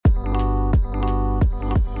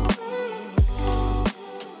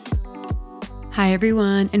Hi,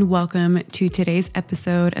 everyone, and welcome to today's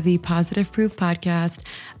episode of the Positive Proof Podcast.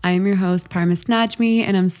 I am your host, Parmis Najmi,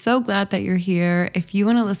 and I'm so glad that you're here. If you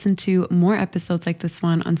want to listen to more episodes like this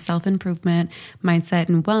one on self-improvement, mindset,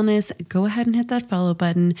 and wellness, go ahead and hit that follow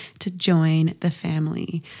button to join the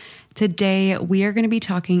family. Today, we are going to be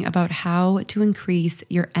talking about how to increase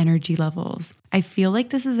your energy levels. I feel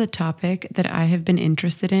like this is a topic that I have been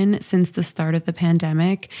interested in since the start of the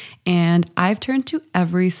pandemic, and I've turned to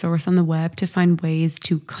every source on the web to find ways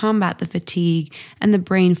to combat the fatigue and the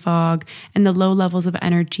brain fog and the low levels of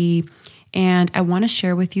energy. And I want to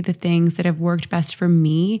share with you the things that have worked best for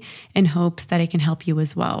me in hopes that it can help you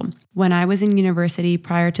as well. When I was in university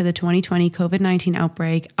prior to the 2020 COVID-19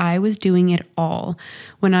 outbreak, I was doing it all.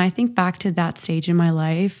 When I think back to that stage in my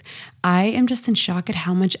life, I am just in shock at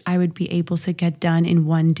how much I would be able to get done in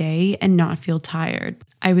one day and not feel tired.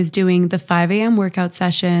 I was doing the 5 a.m. workout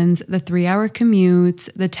sessions, the 3-hour commutes,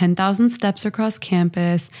 the 10,000 steps across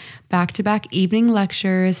campus, back-to-back evening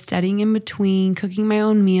lectures, studying in between, cooking my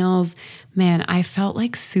own meals. Man, I felt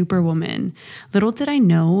like Superwoman. Little did I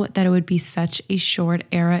know that it would be such a short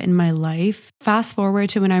era in my life. Fast forward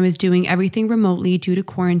to when I was doing everything remotely due to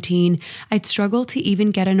quarantine, I'd struggle to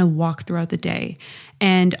even get in a walk throughout the day.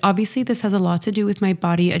 And obviously this has a lot to do with my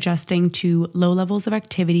body adjusting to low levels of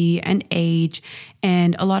activity and age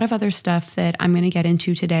and a lot of other stuff that I'm going to get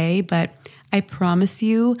into today. But I promise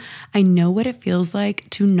you, I know what it feels like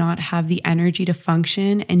to not have the energy to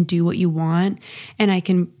function and do what you want. And I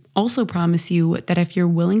can also promise you that if you're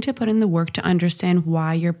willing to put in the work to understand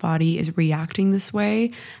why your body is reacting this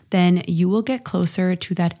way, then you will get closer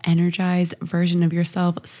to that energized version of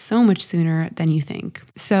yourself so much sooner than you think.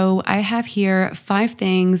 So I have here 5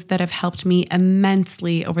 things that have helped me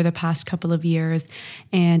immensely over the past couple of years,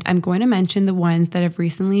 and I'm going to mention the ones that have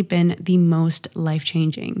recently been the most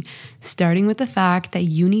life-changing, starting with the fact that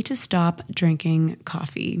you need to stop drinking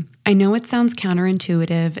coffee. I know it sounds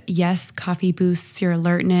counterintuitive. Yes, coffee boosts your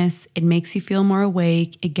alertness. It makes you feel more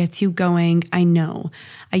awake. It gets you going. I know.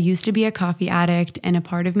 I used to be a coffee addict, and a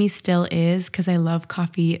part of me still is because I love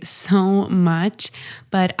coffee so much.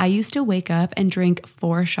 But I used to wake up and drink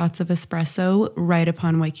 4 shots of espresso right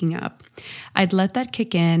upon waking up. I'd let that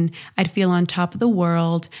kick in. I'd feel on top of the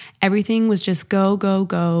world. Everything was just go, go,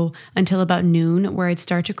 go until about noon, where I'd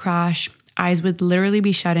start to crash. Eyes would literally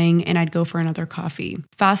be shutting and I'd go for another coffee.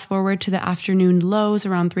 Fast forward to the afternoon lows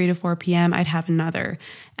around 3 to 4 p.m., I'd have another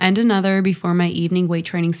and another before my evening weight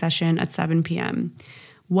training session at 7 p.m.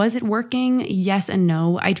 Was it working? Yes and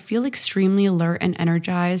no. I'd feel extremely alert and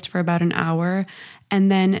energized for about an hour, and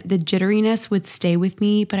then the jitteriness would stay with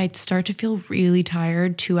me, but I'd start to feel really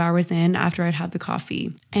tired 2 hours in after I'd had the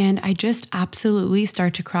coffee. And I just absolutely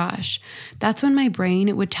start to crash. That's when my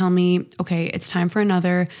brain would tell me, okay, it's time for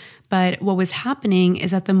another. But what was happening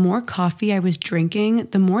is that the more coffee I was drinking,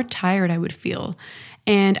 the more tired I would feel.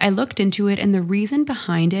 And I looked into it, and the reason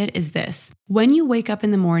behind it is this. When you wake up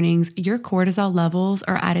in the mornings, your cortisol levels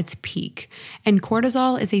are at its peak, and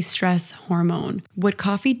cortisol is a stress hormone. What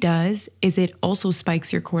coffee does is it also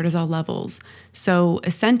spikes your cortisol levels. So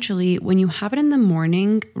essentially, when you have it in the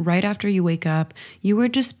morning, right after you wake up, you are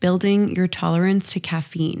just building your tolerance to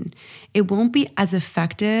caffeine. It won't be as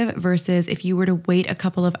effective versus if you were to wait a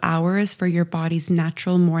couple of hours for your body's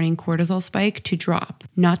natural morning cortisol spike to drop.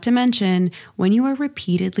 Not to mention, when you are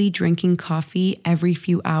repeatedly drinking coffee every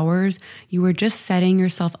few hours, you are just setting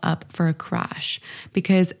yourself up for a crash,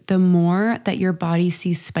 because the more that your body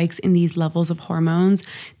sees spikes in these levels of hormones,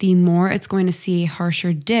 the more it's going to see a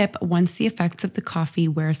harsher dip once the effects of the coffee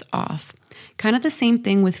wears off. Kind of the same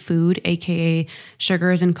thing with food, aka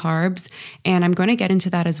sugars and carbs, and I'm going to get into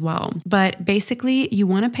that as well. But basically, you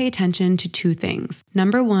want to pay attention to 2 things.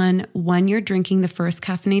 Number 1, when you're drinking the first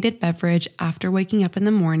caffeinated beverage after waking up in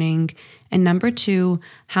the morning, and number 2,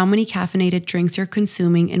 how many caffeinated drinks you're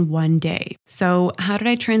consuming in one day. So how did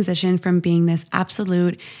I transition from being this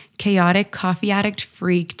absolute chaotic coffee addict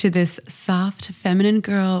freak to this soft, feminine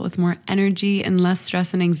girl with more energy and less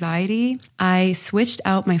stress and anxiety? I switched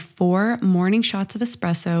out my 4 morning shots of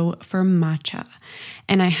espresso for matcha.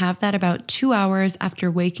 And I have that about 2 hours after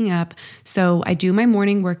waking up. So I do my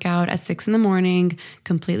morning workout at 6 in the morning,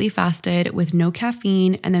 completely fasted with no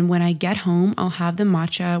caffeine. And then when I get home, I'll have the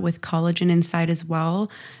matcha with collagen inside as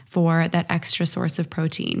well for that extra source of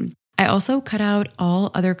protein. I also cut out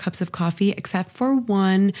all other cups of coffee except for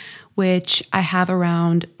one, which I have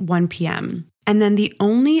around 1 p.m. And then the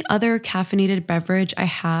only other caffeinated beverage I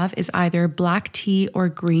have is either black tea or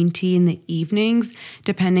green tea in the evenings,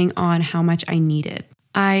 depending on how much I need it.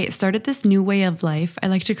 I started this new way of life, I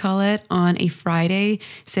like to call it, on a Friday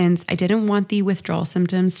since I didn't want the withdrawal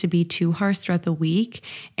symptoms to be too harsh throughout the week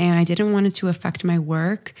and I didn't want it to affect my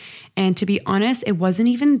work. And to be honest, it wasn't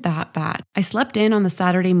even that bad. I slept in on the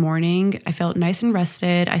Saturday morning. I felt nice and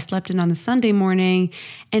rested. I slept in on the Sunday morning.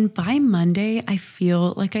 And by Monday, I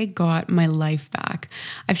feel like I got my life back.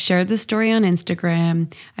 I've shared this story on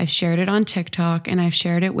Instagram. I've shared it on TikTok and I've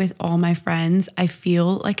shared it with all my friends. I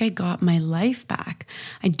feel like I got my life back.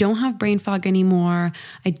 I don't have brain fog anymore.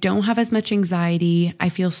 I don't have as much anxiety. I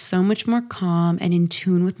feel so much more calm and in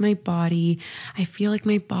tune with my body. I feel like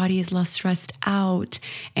my body is less stressed out.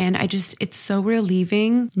 And it's so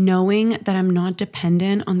relieving knowing that I'm not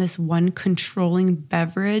dependent on this one controlling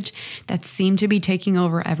beverage that seemed to be taking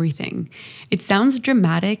over everything. It sounds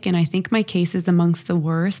dramatic, and I think my case is amongst the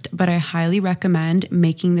worst, but I highly recommend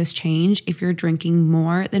making this change if you're drinking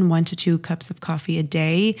more than 1 to 2 cups of coffee a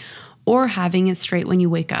day or having it straight when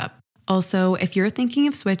you wake up. Also, if you're thinking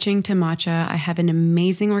of switching to matcha, I have an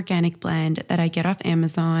amazing organic blend that I get off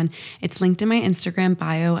Amazon. It's linked in my Instagram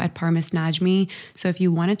bio at @ParmisNajmi. So if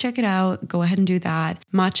you want to check it out, go ahead and do that.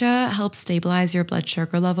 Matcha helps stabilize your blood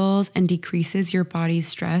sugar levels and decreases your body's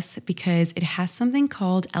stress because it has something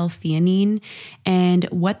called L-theanine. And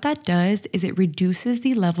what that does is it reduces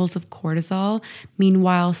the levels of cortisol,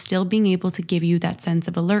 meanwhile still being able to give you that sense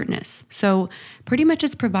of alertness. So pretty much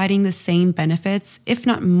it's providing the same benefits, if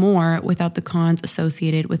not more, without the cons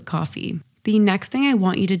associated with coffee. The next thing I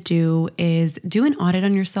want you to do is do an audit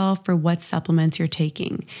on yourself for what supplements you're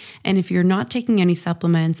taking. And if you're not taking any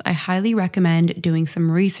supplements, I highly recommend doing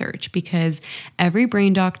some research because every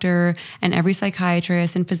brain doctor and every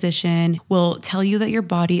psychiatrist and physician will tell you that your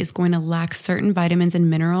body is going to lack certain vitamins and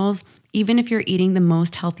minerals even if you're eating the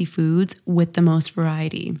most healthy foods with the most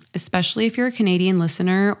variety. Especially if you're a Canadian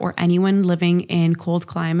listener or anyone living in cold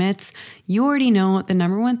climates, you already know the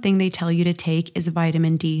number one thing they tell you to take is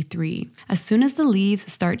vitamin D3. As soon as the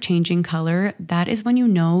leaves start changing color, that is when you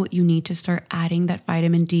know you need to start adding that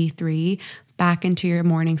vitamin D3 back into your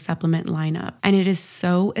morning supplement lineup. And it is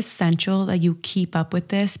so essential that you keep up with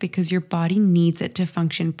this because your body needs it to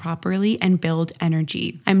function properly and build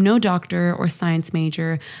energy. I'm no doctor or science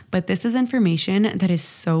major, but this is information that is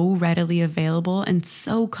so readily available and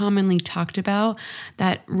so commonly talked about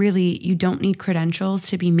that really you don't need credentials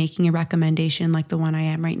to be making a recommendation like the one I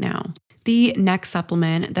am right now. The next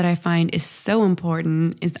supplement that I find is so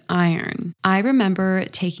important is iron. I remember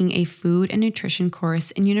taking a food and nutrition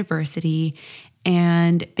course in university,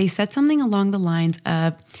 and they said something along the lines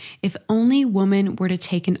of, if only women were to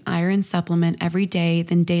take an iron supplement every day,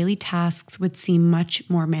 then daily tasks would seem much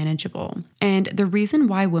more manageable. And the reason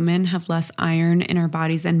why women have less iron in our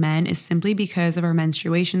bodies than men is simply because of our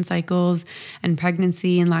menstruation cycles and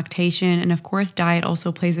pregnancy and lactation. And of course, diet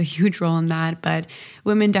also plays a huge role in that, but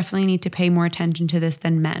women definitely need to pay more attention to this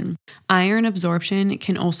than men. Iron absorption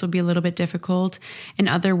can also be a little bit difficult. In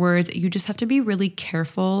other words, you just have to be really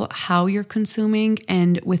careful how you're consuming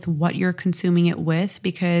and with what you're consuming it with,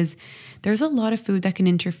 because there's a lot of food that can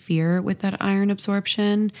interfere with that iron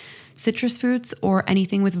absorption. Citrus fruits or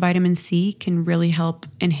anything with vitamin C can really help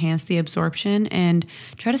enhance the absorption, and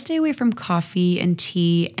try to stay away from coffee and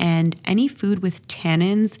tea and any food with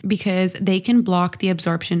tannins because they can block the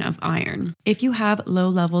absorption of iron. If you have low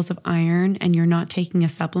levels of iron and you're not taking a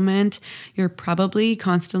supplement, you're probably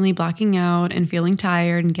constantly blacking out and feeling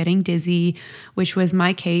tired and getting dizzy, which was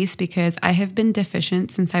my case because I have been deficient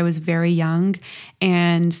since I was very young,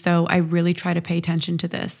 and so I really try to pay attention to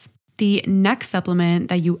this. The next supplement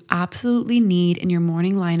that you absolutely need in your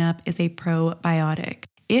morning lineup is a probiotic.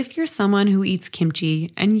 If you're someone who eats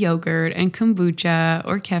kimchi and yogurt and kombucha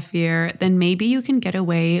or kefir, then maybe you can get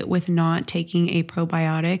away with not taking a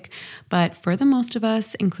probiotic. But for the most of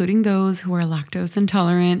us, including those who are lactose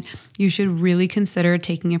intolerant, you should really consider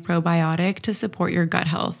taking a probiotic to support your gut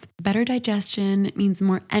health. Better digestion means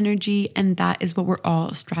more energy, and that is what we're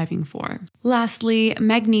all striving for. Lastly,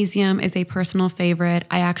 magnesium is a personal favorite.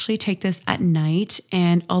 I actually take this at night,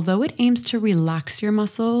 and although it aims to relax your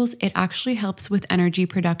muscles, it actually helps with energy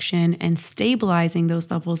production and stabilizing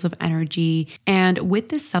those levels of energy. And with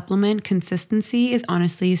this supplement, consistency is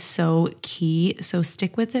honestly so key. So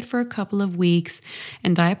stick with it for a couple of weeks,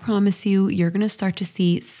 and I promise you, you're going to start to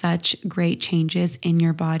see such great changes in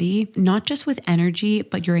your body, not just with energy,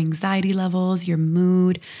 but your anxiety levels, your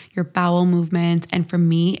mood, your bowel movements, and for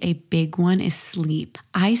me, a big one is sleep.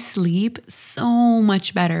 I sleep so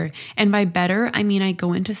much better. And by better, I mean I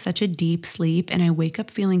go into such a deep sleep and I wake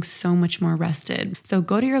up feeling so much more rested. So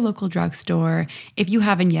go to your local drugstore if you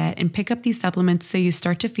haven't yet and pick up these supplements so you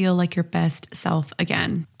start to feel like your best self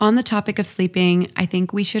again. On the topic of sleeping, I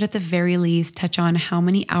think we should at the very least touch on how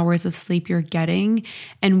many hours of sleep you're getting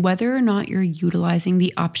and whether or not you're utilizing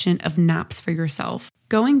the option of naps for yourself.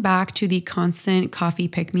 Going back to the constant coffee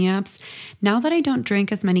pick-me-ups, now that I don't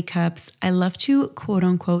drink as many cups, I love to quote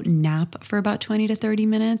unquote nap for about 20 to 30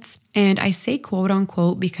 minutes. And I say quote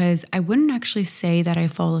unquote because I wouldn't actually say that I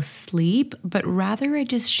fall asleep, but rather I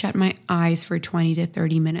just shut my eyes for 20 to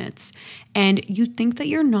 30 minutes. And you think that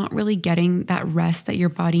you're not really getting that rest that your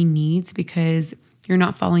body needs because you're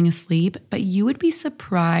not falling asleep, but you would be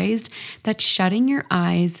surprised that shutting your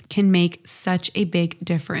eyes can make such a big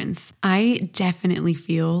difference. I definitely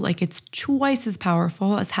feel like it's twice as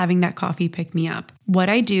powerful as having that coffee pick me up. What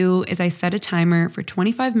I do is I set a timer for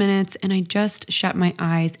 25 minutes and I just shut my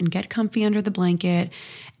eyes and get comfy under the blanket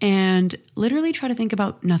and literally try to think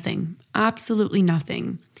about nothing, absolutely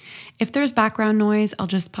nothing. If there's background noise, I'll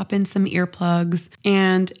just pop in some earplugs.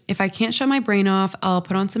 And if I can't shut my brain off, I'll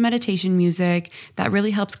put on some meditation music that really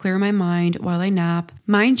helps clear my mind while I nap.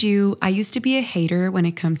 Mind you, I used to be a hater when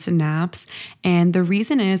it comes to naps. And the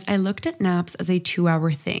reason is I looked at naps as a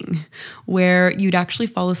 2-hour thing where you'd actually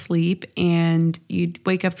fall asleep and you'd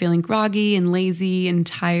wake up feeling groggy and lazy and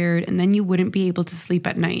tired, and then you wouldn't be able to sleep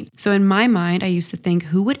at night. So in my mind, I used to think,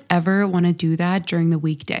 who would ever want to do that during the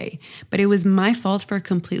weekday? But it was my fault for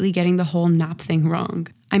completely getting the whole nap thing wrong.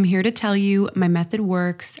 I'm here to tell you my method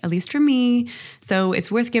works, at least for me, so it's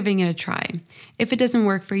worth giving it a try. If it doesn't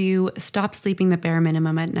work for you, stop sleeping the bare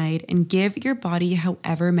minimum at night and give your body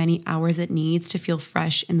however many hours it needs to feel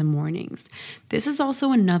fresh in the mornings. This is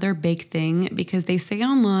also another big thing because they say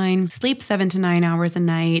online, sleep 7 to 9 hours a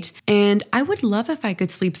night, and I would love if I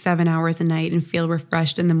could sleep 7 hours a night and feel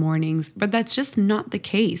refreshed in the mornings, but that's just not the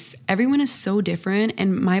case. Everyone is so different,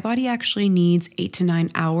 and my body actually needs 8 to 9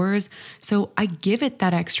 hours, so I give it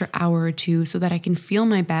that extra hour or two so that I can feel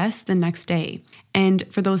my best the next day. And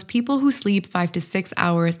for those people who sleep 5 to 6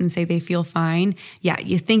 hours and say they feel fine, yeah,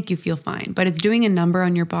 you think you feel fine, but it's doing a number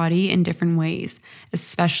on your body in different ways,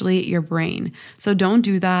 especially your brain. So don't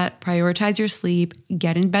do that. Prioritize your sleep,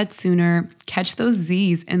 get in bed sooner, catch those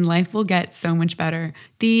Z's, and life will get so much better.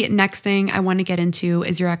 The next thing I want to get into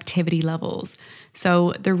is your activity levels.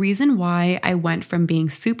 So the reason why I went from being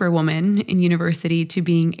Superwoman in university to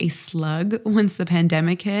being a slug once the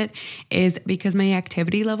pandemic hit is because my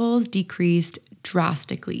activity levels decreased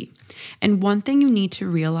drastically. And one thing you need to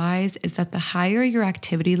realize is that the higher your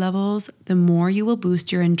activity levels, the more you will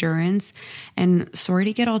boost your endurance. And sorry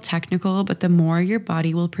to get all technical, but the more your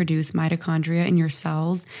body will produce mitochondria in your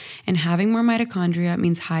cells. And having more mitochondria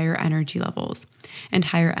means higher energy levels. And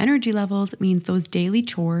higher energy levels means those daily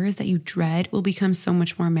chores that you dread will become so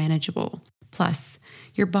much more manageable. Plus,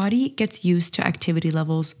 your body gets used to activity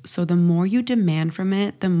levels, so the more you demand from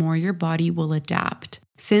it, the more your body will adapt.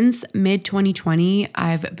 Since mid-2020,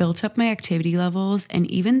 I've built up my activity levels, and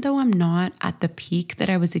even though I'm not at the peak that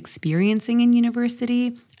I was experiencing in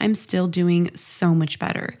university, I'm still doing so much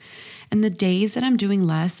better. And the days that I'm doing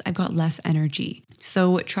less, I've got less energy.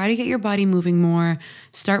 So try to get your body moving more,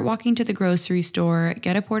 start walking to the grocery store,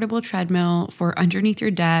 get a portable treadmill for underneath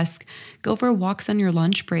your desk, go for walks on your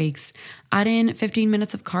lunch breaks, add in 15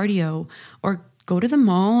 minutes of cardio, or go to the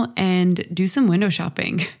mall and do some window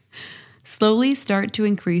shopping. Slowly start to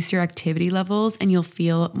increase your activity levels and you'll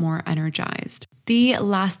feel more energized. The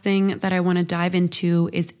last thing that I want to dive into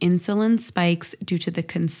is insulin spikes due to the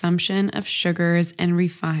consumption of sugars and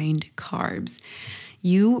refined carbs.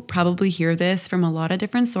 You probably hear this from a lot of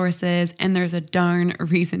different sources, and there's a darn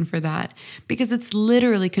reason for that, because it's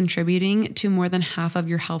literally contributing to more than half of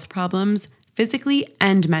your health problems, physically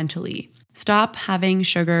and mentally. Stop having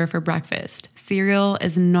sugar for breakfast. Cereal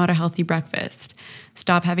is not a healthy breakfast.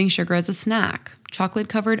 Stop having sugar as a snack.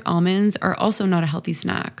 Chocolate-covered almonds are also not a healthy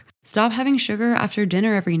snack. Stop having sugar after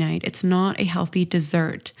dinner every night. It's not a healthy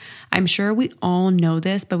dessert. I'm sure we all know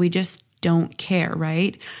this, but we just don't care,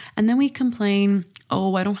 right? And then we complain,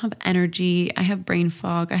 oh, I don't have energy, I have brain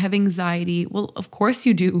fog, I have anxiety. Well, of course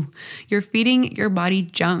you do. You're feeding your body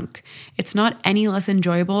junk. It's not any less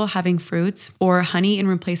enjoyable having fruits or honey in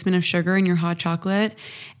replacement of sugar in your hot chocolate.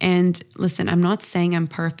 And listen, I'm not saying I'm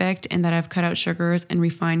perfect and that I've cut out sugars and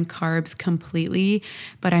refined carbs completely,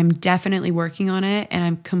 but I'm definitely working on it and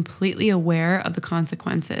I'm completely aware of the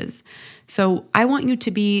consequences. So I want you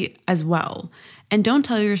to be as well. And don't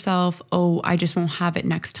tell yourself, oh, I just won't have it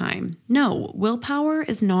next time. No, willpower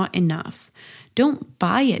is not enough. Don't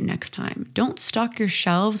buy it next time. Don't stock your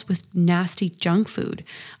shelves with nasty junk food.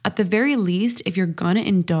 At the very least, if you're gonna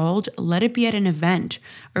indulge, let it be at an event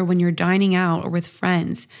or when you're dining out or with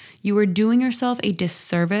friends. You are doing yourself a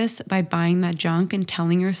disservice by buying that junk and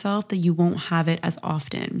telling yourself that you won't have it as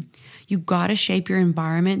often. You gotta shape your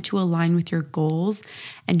environment to align with your goals,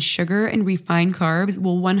 and sugar and refined carbs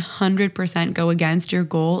will 100% go against your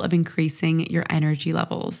goal of increasing your energy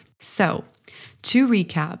levels. So, to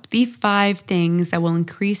recap, the 5 things that will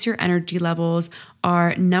increase your energy levels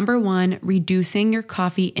are: number 1, reducing your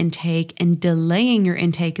coffee intake and delaying your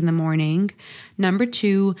intake in the morning. Number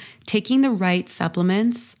 2, taking the right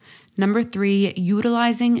supplements. Number 3,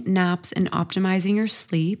 utilizing naps and optimizing your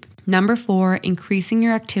sleep. Number 4, increasing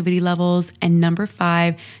your activity levels. And number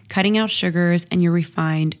 5, cutting out sugars and your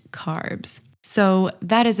refined carbs. So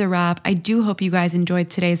that is a wrap. I do hope you guys enjoyed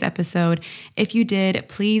today's episode. If you did,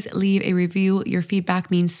 please leave a review. Your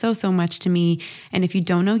feedback means so much to me. And if you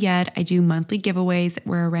don't know yet, I do monthly giveaways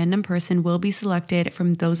where a random person will be selected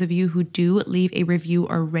from those of you who do leave a review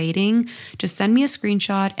or rating. Just send me a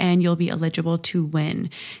screenshot and you'll be eligible to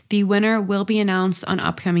win. The winner will be announced on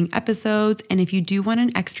upcoming episodes. And if you do want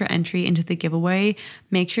an extra entry into the giveaway,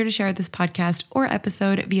 make sure to share this podcast or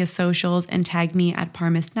episode via socials and tag me at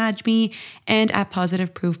Parmis Najmi and at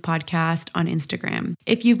Positive Proof Podcast on Instagram.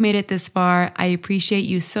 If you've made it this far, I appreciate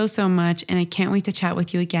you so much, and I can't wait to chat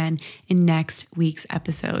with you again in next week's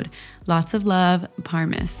episode. Lots of love,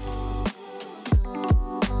 Parmis.